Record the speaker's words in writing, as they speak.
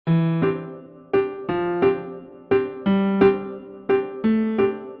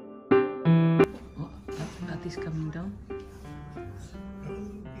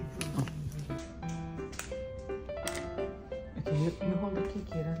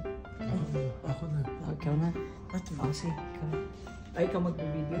ikaw na. Oh, sige, ikaw na. Ay, ikaw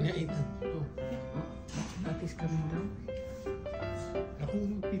mag-video? Yeah, Ethan. Oh. Artist kami daw. Ako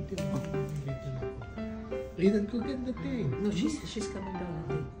mag-video. Mag-video na ako. Ethan, ko ganda ting. No, she's coming down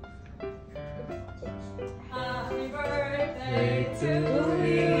natin. Happy birthday to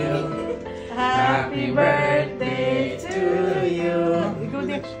you. Happy birthday to you. Ikaw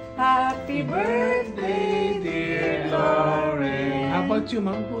din. Happy birthday, dear Lauren. How about you,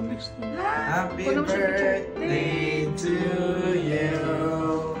 Ma'am? Go next to Happy birthday to you.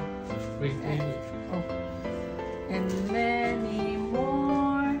 Wait, wait. Oh. And many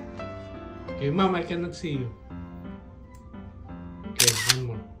more. Okay, Ma'am, I cannot see you. Okay,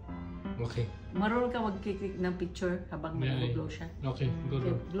 one more. Okay. Marunong ka mag-click ng picture habang nag-blow siya. Okay, go Okay,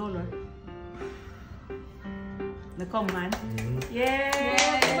 now. blow, Lord. Nag-command. Yay!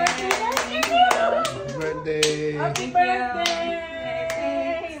 Happy Happy birthday. Happy Thank birthday!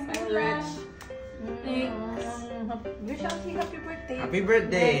 Thanks. You shall say happy birthday. Happy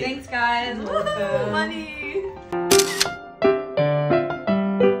birthday. Thanks, guys. Woohoo! Money!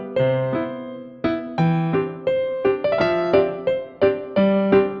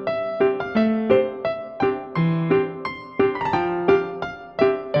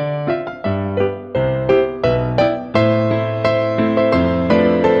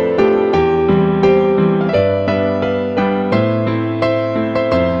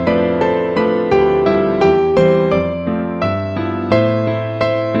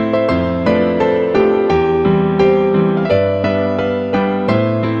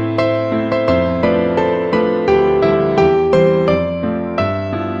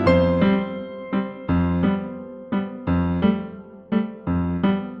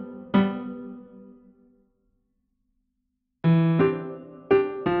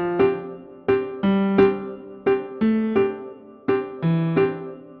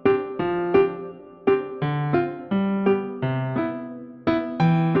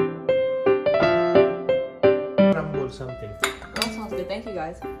 Something. That sounds good. Thank you,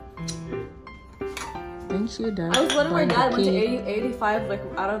 guys. Thank you, Dad. I was letting my dad went to 85 like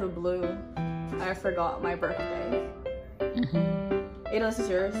out of the blue. I forgot my birthday. This is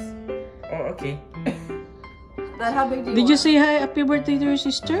yours. Oh, okay. Dad, how big do you Did want? you say hi, happy birthday to your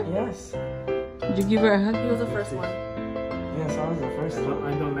sister? Yes. Did you give her a hug? He was the first one. Yes, I was the first one.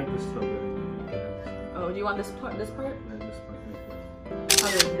 I don't like the strawberry. Oh, do you want this part? This part? This part.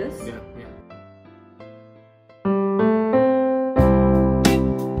 How big? This? Yeah, yeah.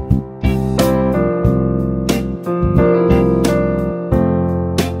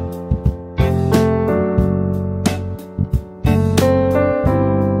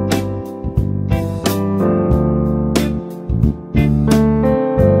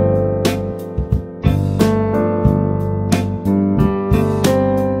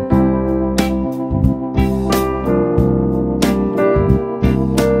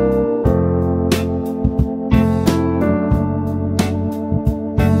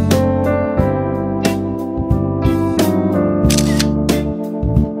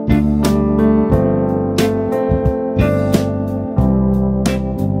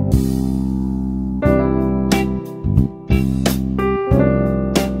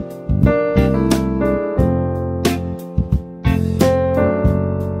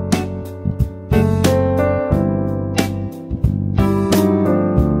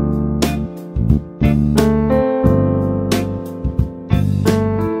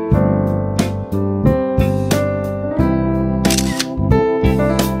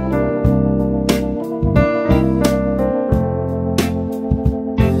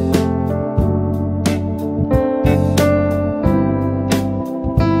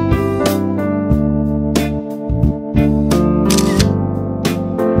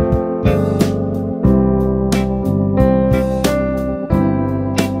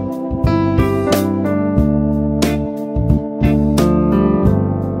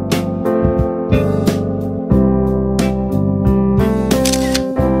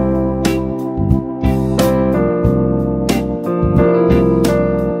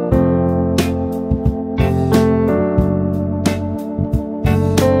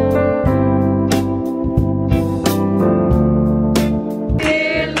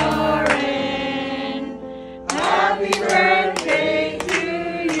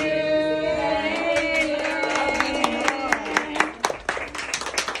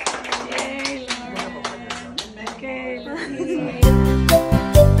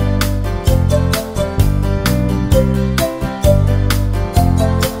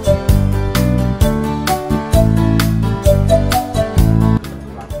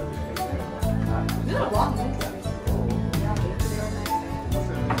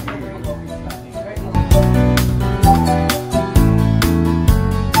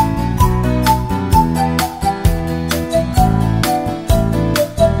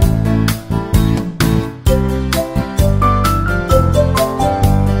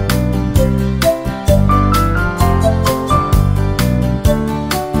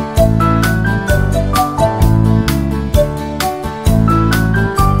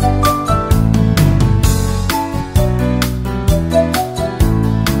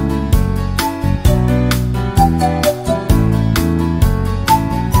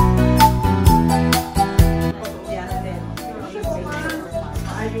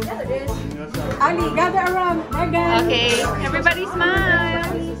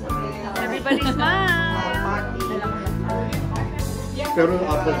 Everybody smile! Pero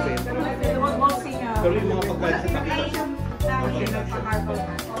apple faith. We'll see. Pero yung mga pagkain sa kanila.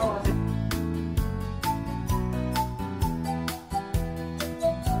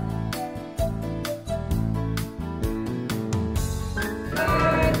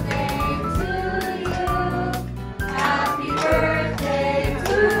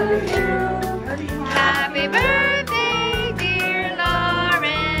 Happy birthday, dear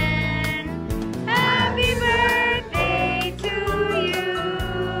Lauren. Happy birthday to you.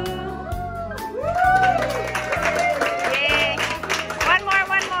 Yay. One more.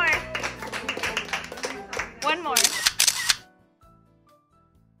 One more.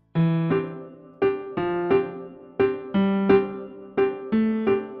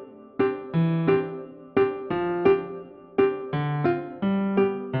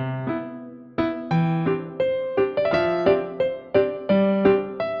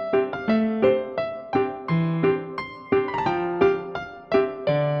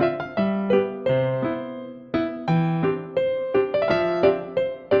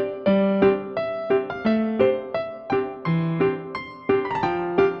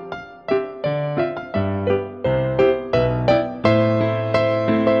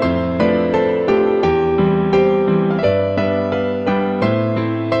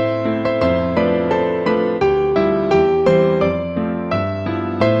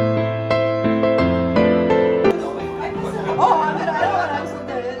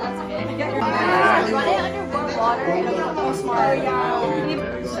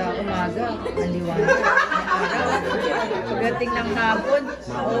 Sa umaga, maliwanag. Pagdating ng hapon,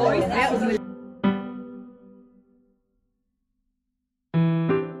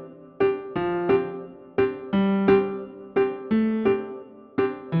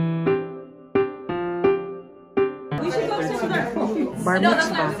 Bar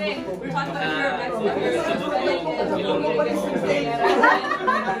mitzvah.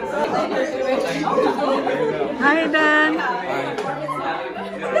 Hi, Dan.